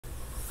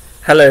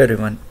Hello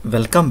everyone,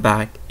 welcome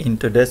back in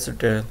today's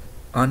tutorial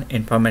on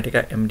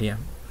Informatica MDM.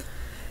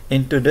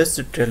 In today's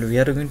tutorial we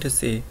are going to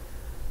see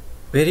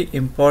very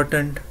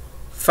important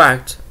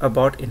facts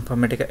about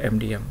Informatica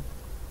MDM.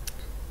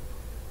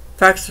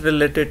 Facts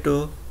related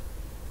to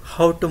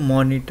how to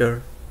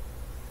monitor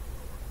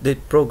the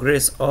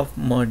progress of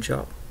merge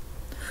job.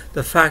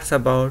 The facts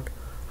about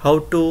how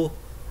to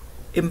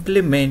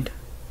implement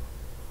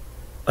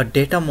a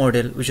data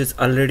model which is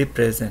already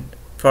present.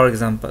 For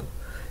example,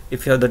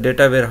 if you have the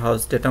data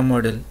warehouse data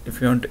model, if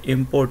you want to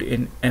import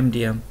in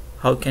MDM,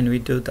 how can we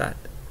do that?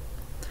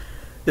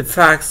 The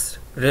facts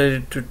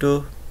related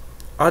to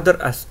other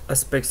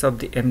aspects of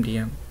the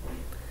MDM,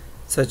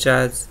 such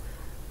as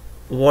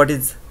what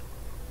is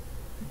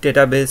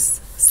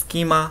database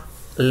schema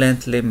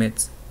length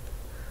limits,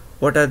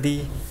 what are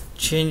the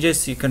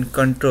changes you can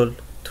control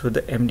through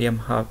the MDM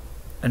hub,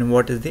 and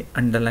what is the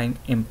underlying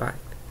impact.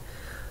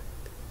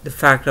 The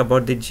fact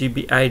about the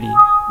GBID,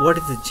 what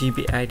is the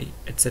GBID,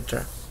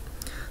 etc.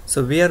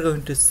 So we are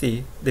going to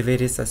see the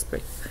various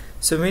aspects.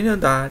 So we know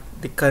that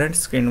the current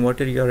screen, what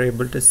you are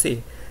able to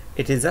see,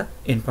 it is a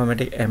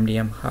Informatica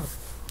MDM hub.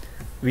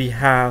 We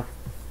have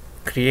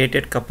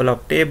created couple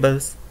of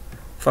tables.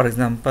 For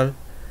example,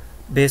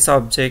 base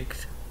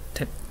object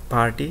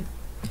party,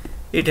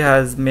 it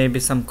has maybe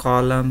some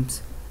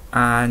columns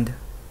and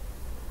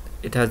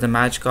it has the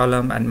match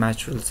column and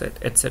match rule set,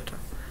 etc.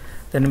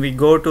 Then we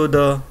go to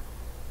the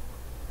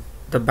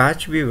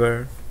batch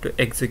viewer to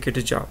execute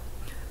a job.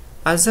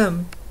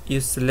 Assume you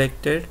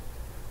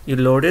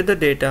loaded the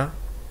data,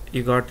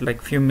 you got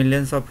like few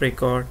millions of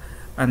record,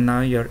 and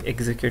now you're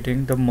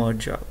executing the merge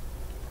job,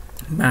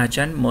 match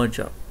and merge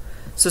job.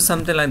 So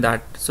something like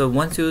that. So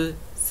once you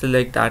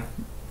select that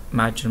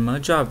match and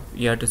merge job,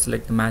 you have to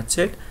select the match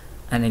set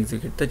and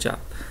execute the job.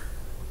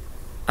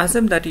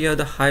 Assume that you have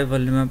the high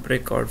volume of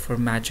record for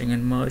matching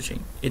and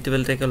merging. It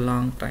will take a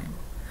long time.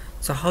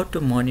 So how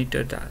to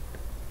monitor that?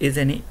 Is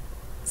any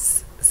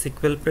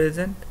SQL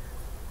present?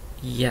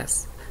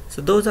 Yes.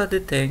 So those are the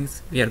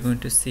things we are going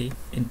to see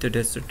in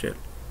today's tutorial.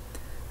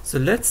 So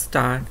let's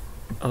start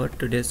our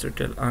today's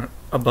tutorial on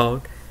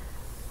about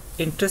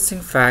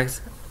interesting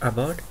facts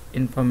about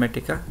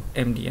Informatica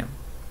MDM.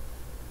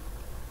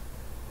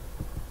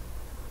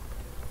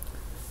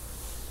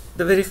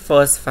 The very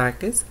first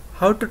fact is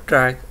how to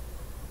track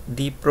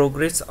the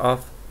progress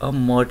of a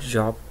merge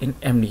job in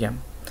MDM.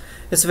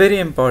 It's very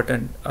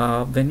important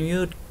when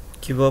you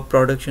give a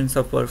production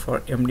support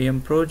for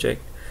MDM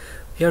project.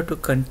 You have to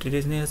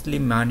continuously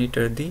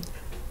monitor the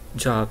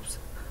jobs,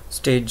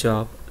 state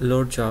job,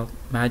 load job,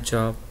 match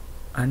job,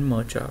 and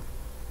merge job.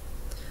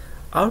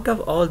 Out of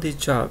all these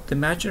jobs, the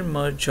match and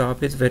merge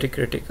job is very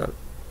critical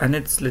and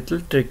it's little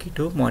tricky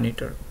to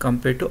monitor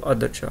compared to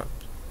other jobs.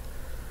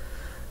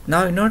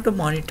 Now in order to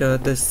monitor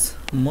this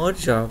merge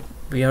job,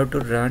 we have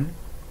to run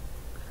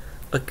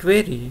a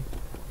query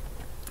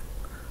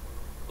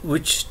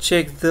which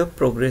checks the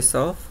progress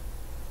of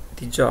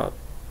the job,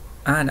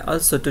 and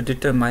also to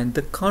determine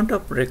the count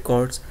of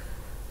records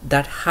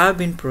that have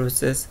been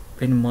processed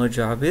when merge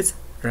job is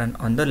run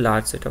on the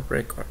large set of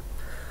record.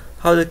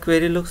 How the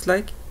query looks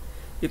like?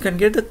 You can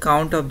get the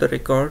count of the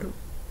record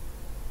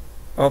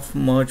of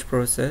merge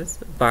process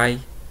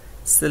by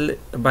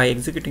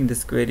executing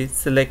this query.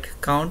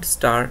 Select count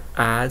star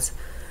as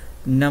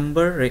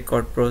number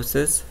record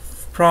process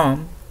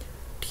from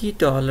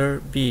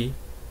 $B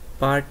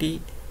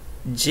party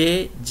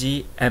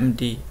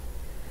JGMD.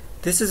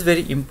 This is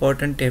very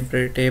important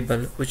temporary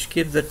table which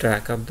keeps the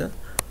track of the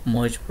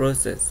merge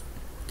process.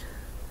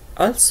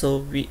 Also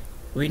we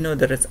know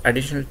there is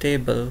additional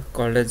table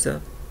called as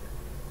a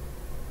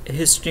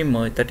history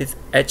merge, that is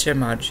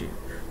HMRG.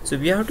 So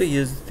we have to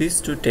use these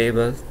two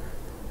tables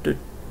to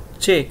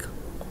check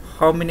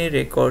how many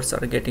records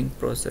are getting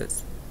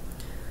processed.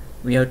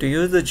 We have to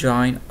use the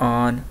join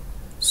on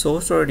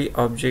source already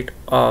object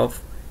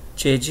of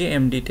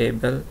JGMD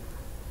table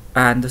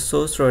and the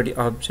source already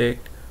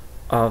object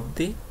of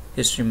the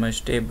history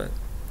merge table.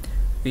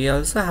 We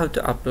also have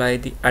to apply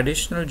the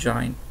additional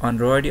join on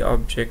row ID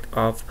object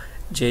of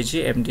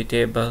JGMD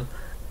table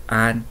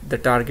and the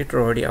target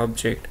row ID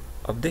object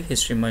of the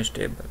history merge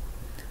table.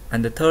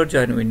 And the third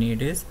join we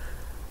need is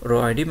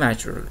row ID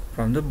match rule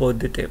from both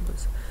the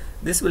tables.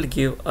 This will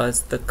give us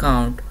the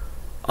count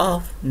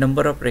of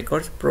number of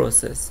records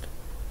processed.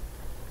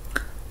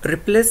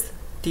 Replace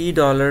 $B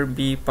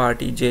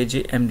party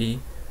JGMD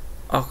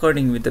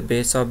according with the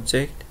base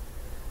object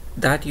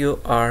that you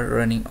are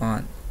running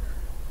on.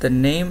 The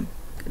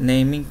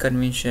naming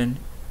convention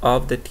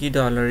of the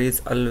 $,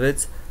 is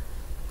always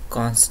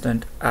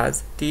constant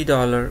as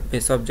 $,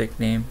 base object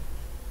name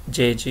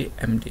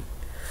JGMD.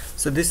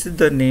 So this is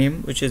the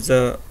name which is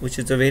a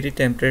very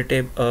temporary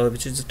table,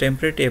 which is a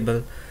temporary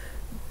table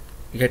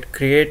get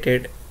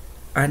created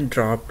and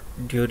dropped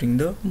during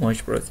the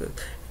merge process.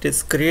 It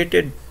is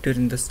created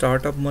during the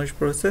start of merge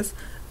process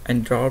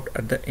and dropped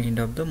at the end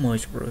of the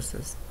merge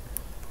process.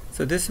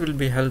 So this will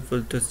be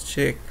helpful to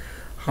check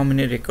how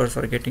many records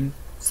are getting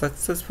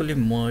successfully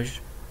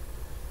merged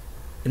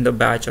in the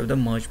batch of the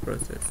merge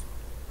process.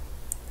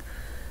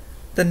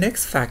 The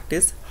next fact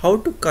is how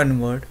to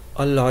convert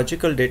a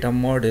logical data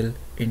model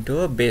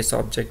into a base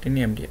object in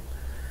MDM.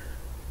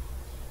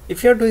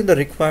 If you are doing the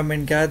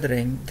requirement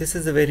gathering, this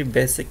is a very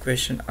basic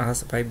question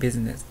asked by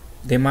business.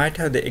 They might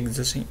have the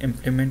existing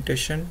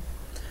implementation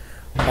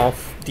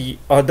of the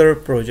other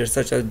projects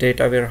such as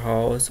data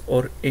warehouse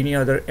or any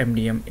other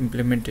MDM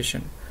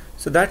implementation.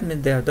 So that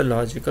means they have the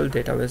logical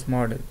database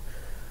model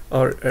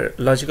or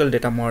logical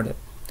data model.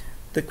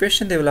 The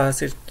question they will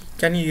ask is,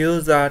 can you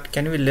use that?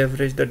 Can we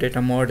leverage the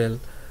data model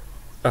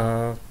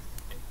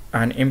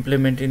and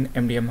implement in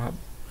MDM Hub?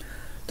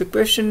 The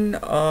question,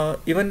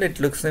 even it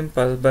looks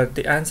simple, but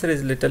the answer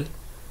is little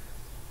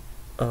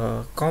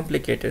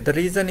complicated. The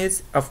reason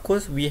is, of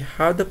course, we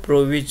have the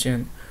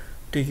provision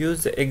to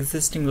use the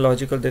existing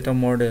logical data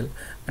model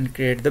and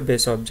create the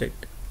base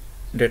object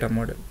data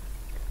model.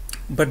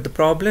 But the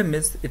problem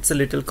is it's a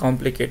little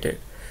complicated.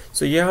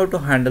 So you have to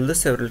handle the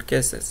several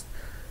cases.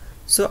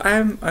 So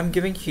I'm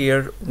giving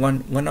here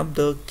one of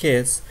the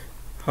case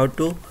how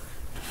to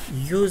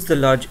use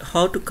the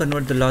how to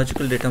convert the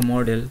logical data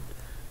model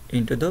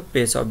into the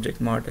base object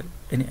model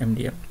in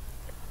MDM.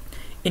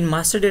 In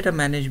master data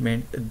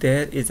management,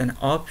 there is an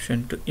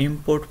option to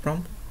import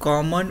from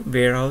common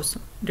warehouse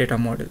data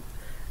model,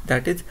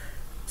 that is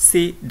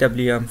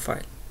CWM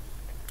file.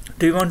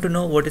 Do you want to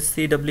know what is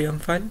CWM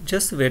file?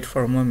 Just wait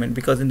for a moment,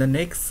 because in the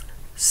next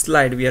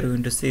slide we are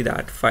going to see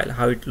that file,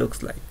 how it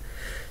looks like.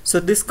 So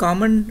this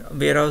common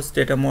warehouse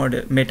data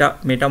model,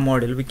 meta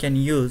model, we can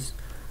use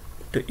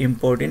to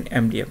import in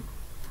MDM.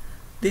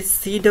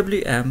 This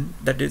CWM,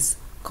 that is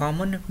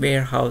common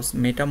warehouse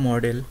meta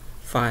model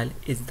file,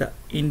 is the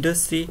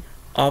industry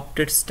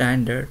opted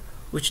standard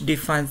which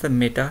defines the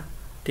meta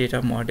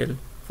data model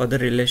for the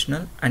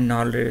relational and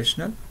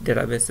non-relational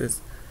databases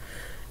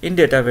in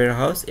data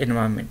warehouse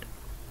environment.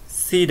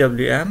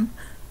 CWM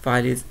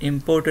file is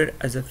imported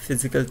as a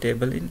physical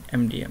table in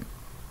MDM.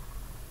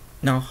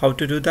 Now how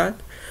to do that?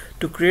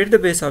 To create the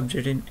base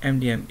object in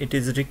MDM, it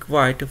is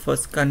required to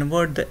first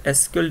convert the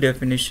SQL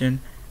definition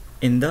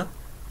in the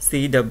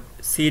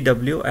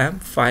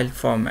CWM file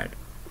format,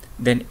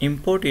 then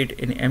import it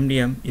in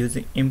MDM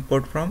using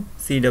import from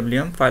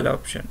CWM file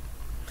option.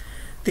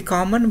 The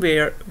common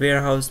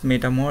warehouse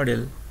meta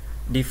model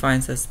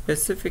defines a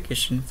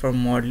specification for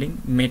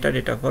modeling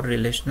metadata for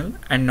relational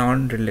and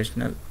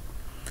non-relational,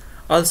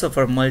 also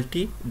for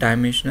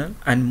multi-dimensional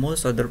and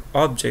most other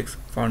objects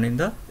found in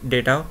the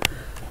data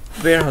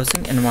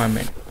warehousing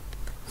environment.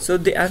 So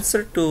the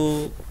answer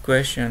to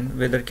question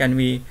whether can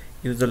we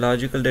use the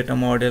logical data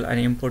model and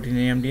import in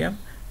MDM,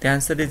 the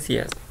answer is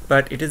yes,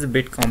 but it is a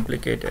bit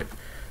complicated.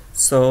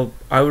 So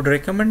I would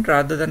recommend,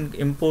 rather than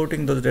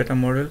importing those data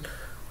model,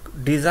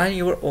 design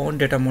your own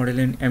data model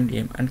in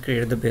MDM and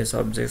create the base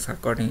objects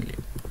accordingly.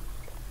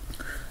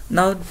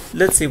 Now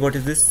let's see what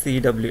is this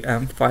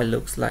CWM file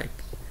looks like.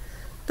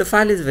 The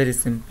file is very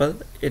simple.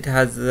 It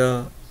has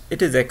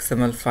it is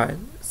XML file,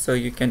 so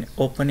you can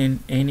open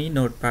in any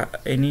notepad,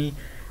 any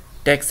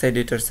text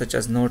editor such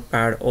as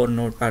Notepad or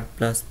Notepad++.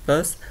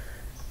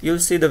 You'll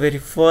see the very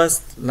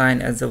first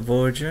line as a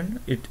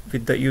version, it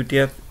with the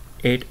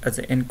UTF-8 as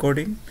an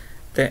encoding,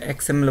 the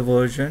XML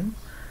version.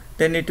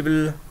 Then it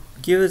will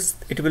give us,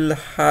 it will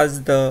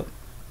has the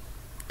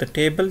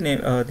table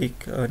name, the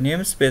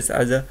namespace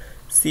as a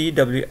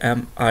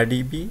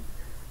CWM-RDB,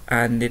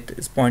 and it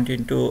is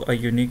pointing to a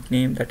unique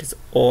name, that is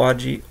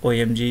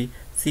OMG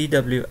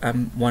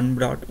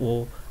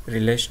CWM1.0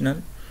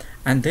 relational,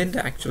 and then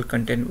the actual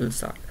content will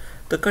start.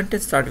 The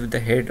content starts with the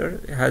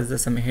header. It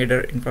has some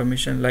header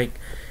information like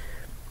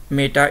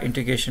meta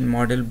integration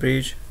model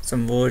bridge,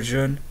 some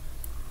version,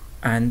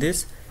 and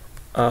this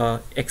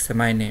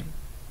XMI name,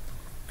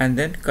 and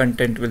then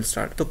content will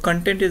start. So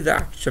content is the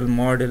actual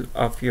model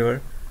of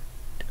your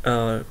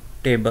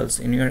tables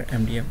in your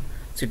MDM.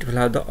 So it will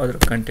have the other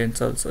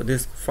contents also.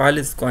 This file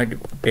is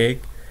quite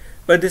big,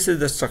 but this is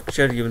the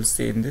structure you will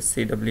see in this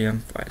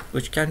CWM file,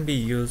 which can be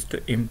used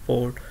to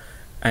import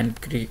and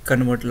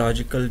convert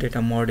logical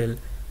data model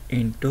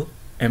into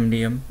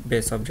MDM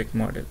base object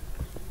model.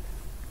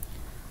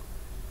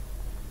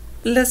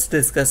 Let's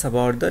discuss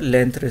about the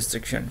length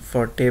restriction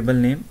for table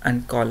name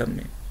and column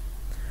name.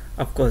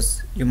 Of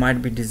course, you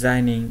might be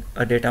designing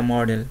a data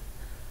model.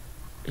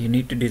 You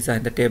need to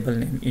design the table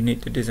name, you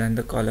need to design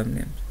the column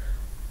names.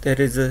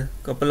 There is a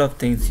couple of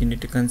things you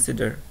need to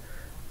consider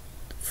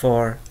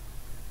for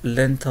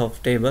length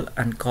of table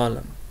and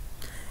column.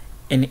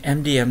 In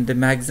MDM, the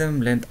maximum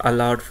length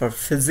allowed for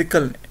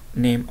physical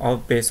name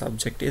of base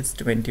object is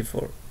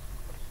 24.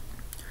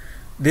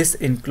 This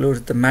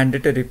includes the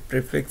mandatory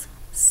prefix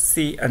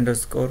C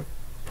underscore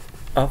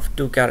of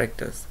 2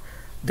 characters.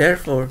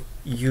 Therefore,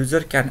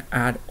 user can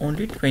add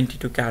only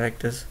 22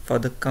 characters for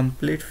the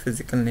complete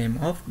physical name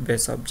of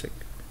base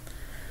object.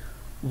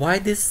 Why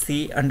this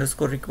C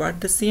underscore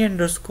required? The C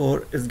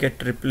underscore is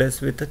get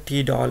replaced with the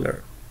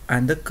 $,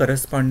 and the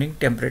corresponding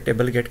template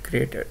table get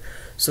created.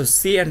 So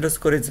C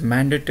underscore is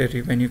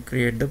mandatory when you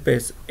create the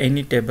base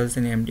any tables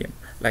in MDM,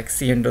 like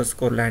C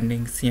underscore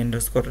landing, C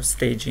underscore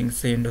staging,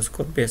 C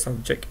underscore base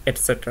object,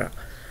 etc.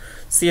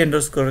 C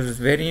underscore is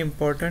very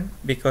important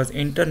because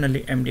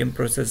internally MDM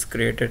process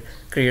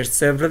creates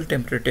several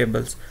temporary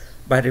tables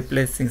by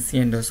replacing C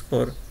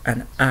underscore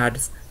and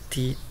adds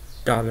T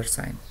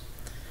 $sign.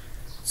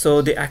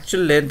 So the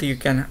actual length you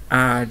can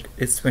add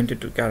is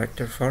 22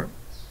 character for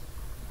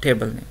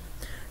table name.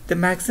 The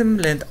maximum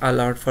length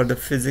allowed for the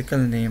physical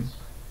name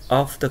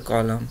of the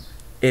column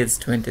is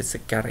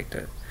 26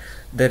 character.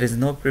 There is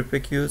no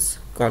prefix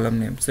column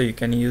name, so you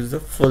can use the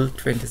full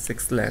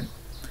 26 length.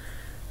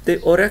 The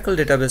Oracle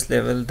database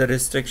level, the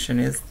restriction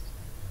is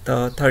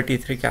the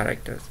 33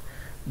 characters,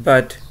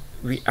 but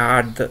we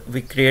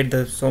create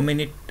so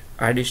many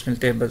additional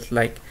tables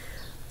like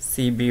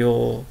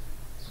CBO,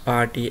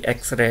 party,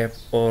 xref,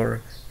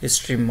 or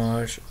history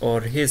merge,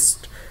 or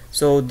hist.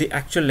 So the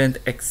actual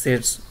length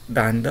exceeds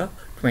than the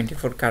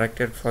 24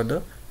 character for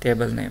the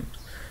table names.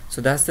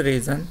 So that's the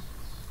reason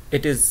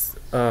it is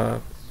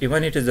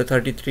even it is the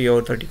 33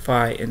 or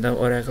 35 in the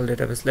Oracle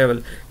database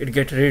level, it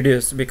get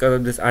reduced because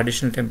of this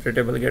additional temporary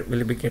table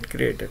will be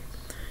created.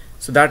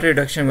 So that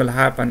reduction will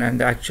happen and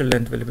the actual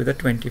length will be the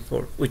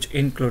 24, which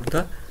include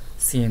the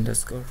C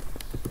underscore.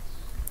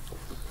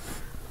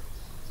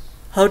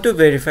 How to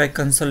verify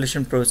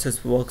consolidation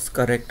process works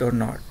correct or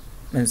not?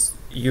 Means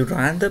you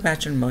run the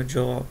match and merge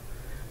job,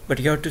 but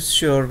you have to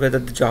sure whether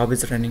the job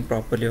is running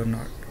properly or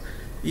not.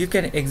 You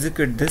can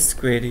execute this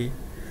query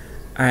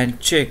and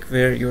check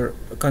where your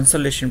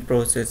consolidation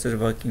process is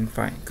working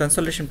fine.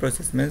 Consolidation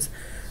process means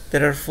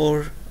there are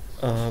four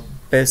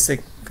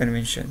basic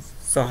conventions.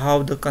 So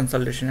how the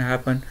consolidation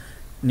happen: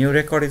 new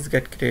record is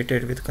get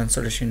created with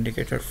consolidation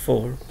indicator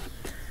 4,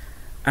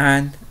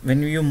 and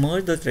when you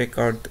merge the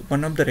record,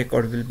 one of the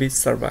record will be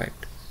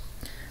survived.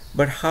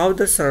 But how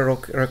the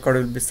record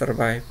will be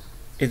survived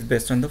is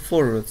based on the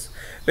 4 rules.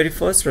 Very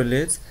first rule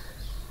is,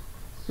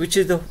 which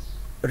is the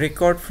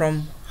record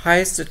from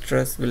highest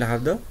trust will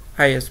have the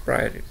highest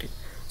priority.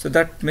 So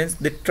that means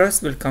the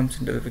trust will come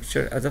into the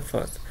picture as a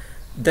first.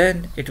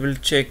 Then it will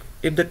check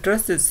if the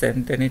trust is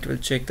same, then it will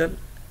check the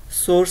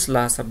source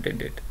last update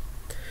date.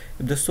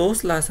 If the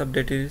source last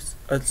update is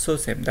also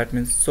same, that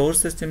means source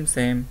system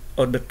same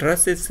or the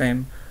trust is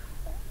same,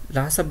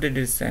 last update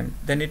is same,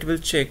 then it will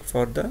check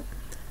for the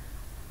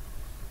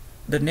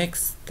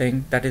next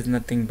thing, that is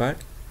nothing but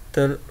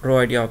the row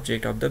ID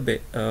object of the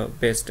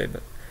base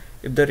table.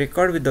 If the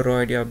record with the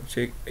row ID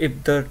object,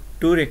 if the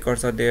two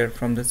records are there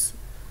from this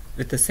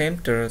with the same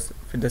trust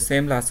with the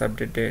same last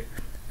update date,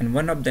 and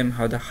one of them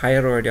have the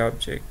higher row ID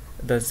object,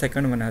 the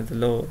second one has the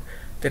lower,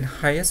 then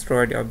highest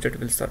row ID object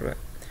will survive.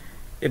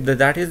 If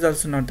that is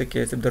also not the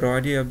case, if the row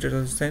ID object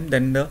is the same,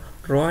 then the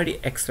row ID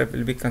xref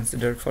will be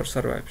considered for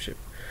survivorship.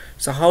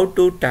 So how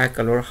to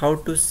tackle or how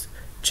to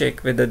check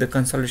whether the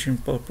consolidation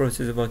process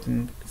is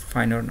working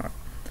fine or not?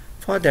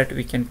 For that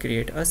we can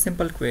create a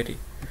simple query.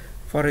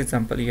 For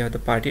example, you have the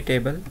party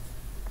table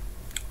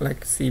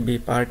like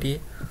CB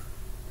party,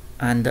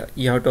 and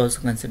you have to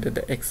also consider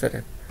the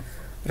xref.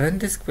 Run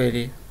this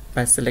query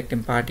by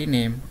selecting party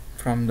name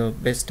from the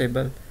base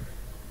table,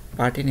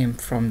 party name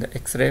from the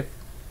xref,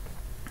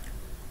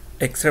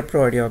 xref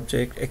row ID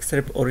object,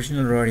 xref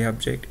original row ID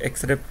object,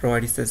 xref row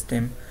ID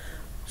system,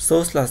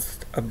 source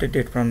last update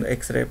date from the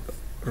xref,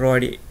 row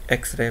ID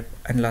xref,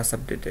 and last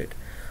update date.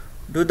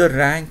 Do the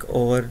rank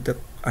over the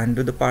and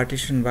do the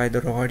partition by the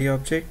row ID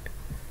object,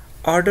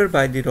 order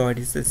by the row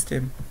ID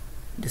system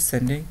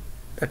descending,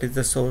 that is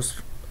the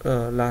source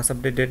last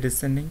update date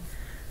descending,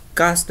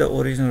 cast the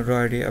original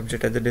row ID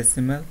object as a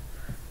decimal,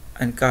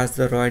 and cast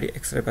the row ID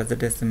xref as a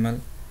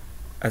decimal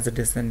as a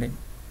descending,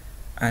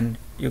 and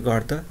you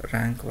got the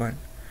rank 1.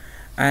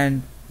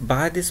 And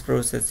by this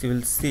process you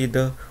will see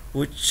the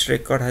which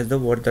record has the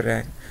what the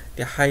rank.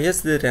 The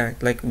highest the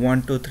rank, like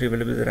 1 2 3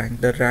 will be the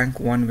rank, the rank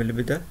 1 will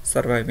be the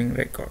surviving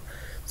record.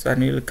 So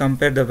and we will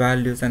compare the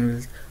values and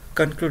we'll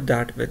conclude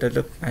that whether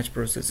the match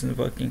process is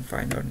working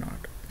fine or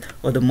not,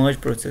 or the merge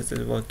process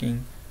is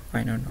working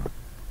fine or not.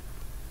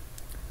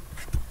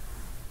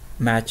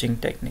 Matching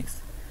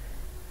techniques.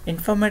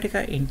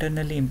 Informatica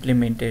internally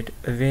implemented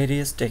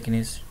various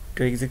techniques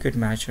to execute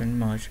match and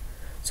merge.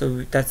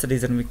 So that's the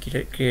reason we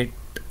create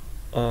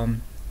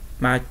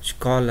match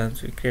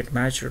columns, we create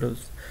match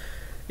rules.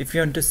 If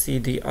you want to see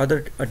the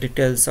other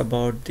details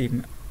about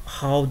the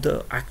how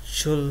the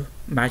actual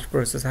match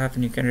process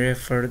happen, you can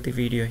refer the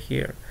video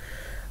here.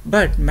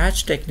 But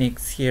match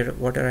techniques here,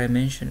 what I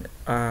mentioned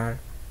are,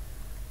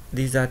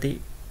 these are the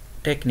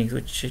techniques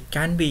which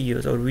can be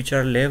used or which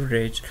are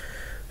leveraged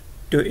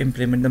to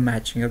implement the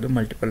matching of the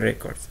multiple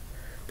records.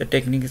 The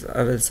techniques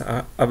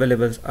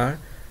available are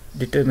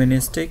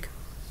deterministic,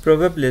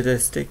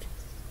 probabilistic,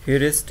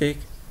 heuristic,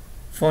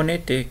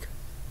 phonetic,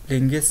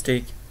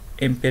 linguistic,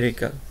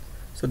 empirical.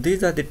 So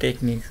these are the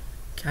techniques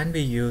can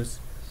be used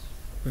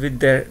with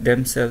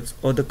themselves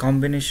or the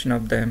combination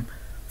of them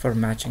for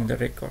matching the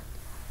record.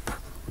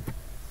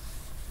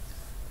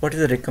 What is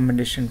the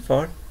recommendation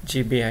for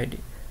GBID?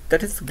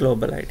 That is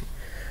global ID.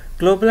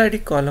 Global ID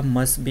column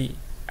must be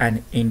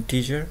an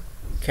integer,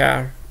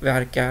 char,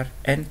 varchar,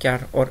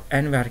 nchar, or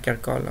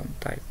nvarchar column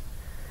type.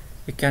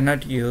 You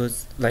cannot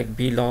use like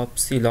blob,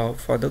 clob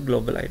for the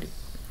global ID.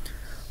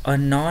 A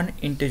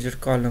non-integer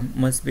column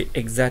must be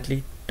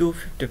exactly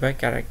 255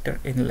 character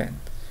in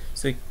length.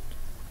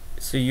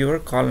 So your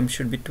column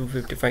should be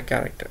 255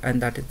 character,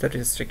 and that is the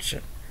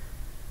restriction.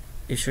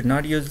 You should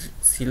not use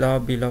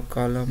CLOB, BLOB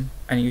column,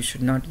 and you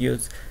should not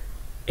use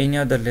any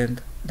other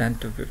length than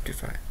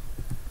 255.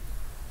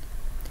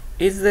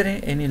 Is there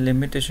any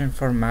limitation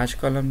for match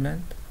column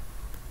length?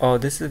 Oh,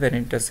 this is a very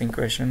interesting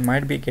question,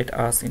 might be get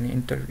asked in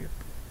interview.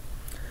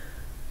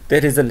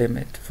 There is a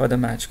limit for the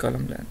match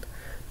column length.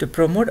 To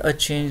promote a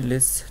change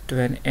list to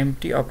an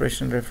empty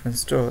operational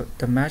reference store,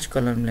 the match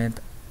column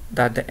length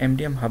that the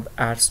MDM hub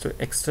adds to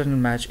external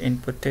match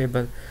input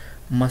table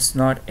must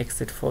not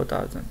exceed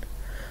 4000.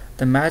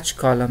 The match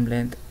column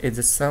length is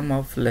the sum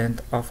of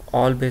length of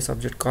all base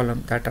object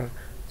columns that are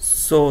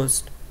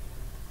sourced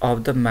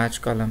of the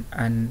match column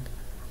and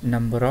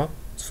number of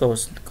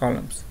sourced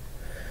columns.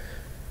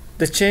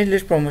 The change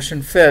list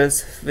promotion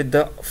fails with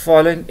the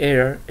following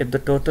error if the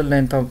total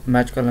length of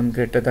match column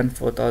greater than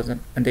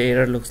 4000, and the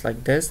error looks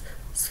like this: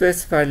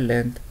 specified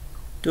length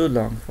too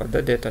long for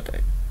the data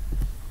type.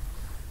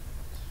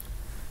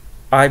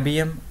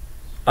 IBM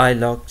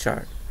ILOG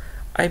chart.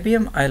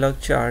 IBM ILOG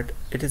chart,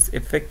 it is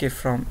effective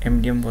from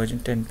MDM version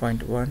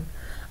 10.1.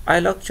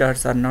 ILOG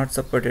charts are not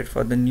supported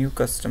for the new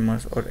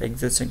customers or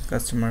existing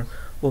customer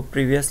who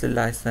previously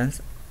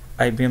licensed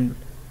IBM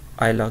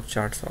ILOG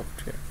chart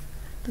software.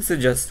 This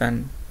is just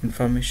an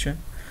information.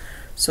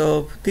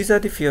 So these are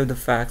the few of the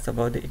facts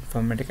about the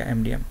Informatica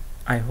MDM.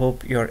 I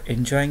hope you are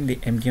enjoying the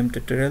MDM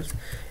tutorials.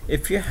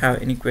 If you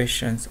have any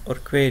questions or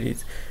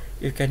queries,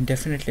 you can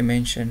definitely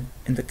mention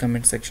in the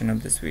comment section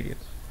of this video.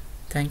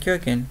 Thank you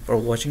again for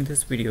watching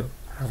this video.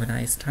 Have a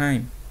nice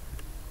time.